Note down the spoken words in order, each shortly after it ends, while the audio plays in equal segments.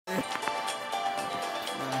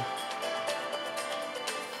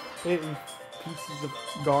Hitting pieces of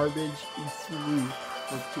garbage. It's me.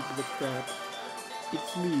 Those pieces of crap.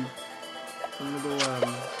 It's me. I'm gonna go do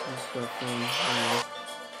stuff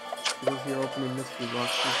because you're opening mystery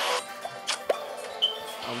boxes.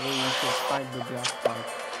 I'll really need to find the jackpot.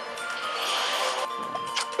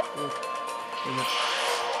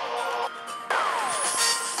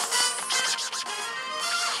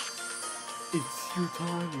 It's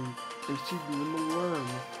yutani, and she's doing the worm.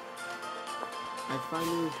 I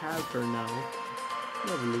finally have her now.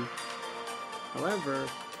 Lovely. However,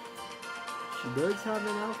 she does have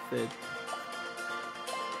an outfit.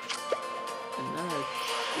 And that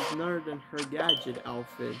is none other than her gadget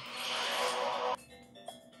outfit.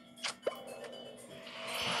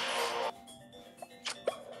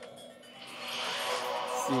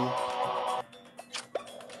 See,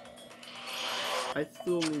 I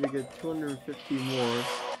still need to get 250 more.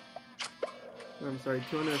 I'm sorry,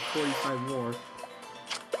 245 more.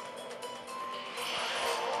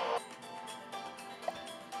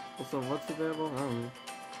 Also, what's available? I don't know.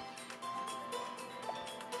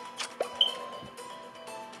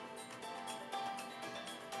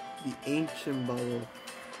 The ancient bottle.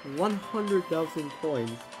 100,000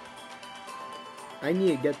 coins. I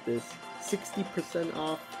need to get this. 60%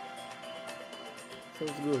 off.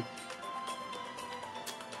 Sounds good.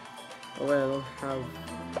 Oh wait, I don't have...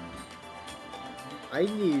 I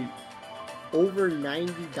need over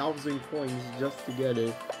 90,000 coins just to get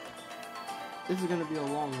it. This is gonna be a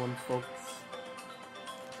long one, folks.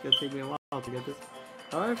 It's gonna take me a while to get this.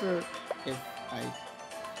 However, if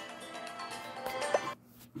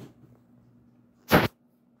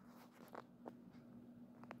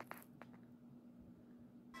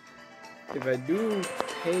I do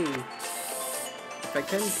pay, if I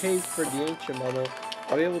can pay for the ancient model,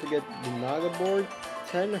 I'll be able to get the Naga board,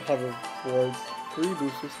 10 hoverboards, 3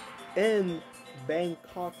 boosters, and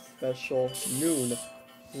Bangkok special noon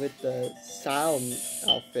with the sound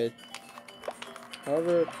outfit.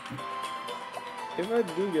 However, if I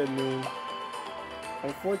do get noon,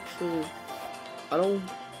 unfortunately,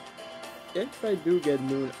 if I do get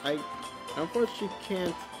noon, I unfortunately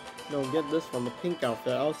can't, get this one, the pink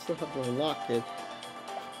outfit. I'll still have to unlock it.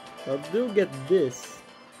 I do get this.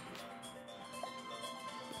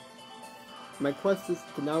 My quest is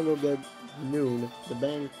to now go get noon, the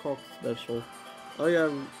Bangkok special. Oh yeah,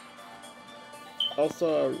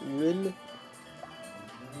 also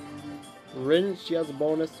Rin, she has a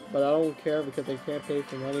bonus, but I don't care because I can't pay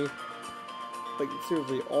for money. Like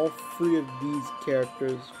seriously, all 3 of these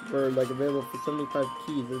characters were like available for 75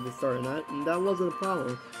 keys at the start, and that wasn't a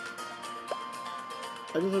problem.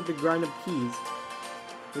 I just had to grind up keys,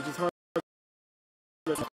 which is hard.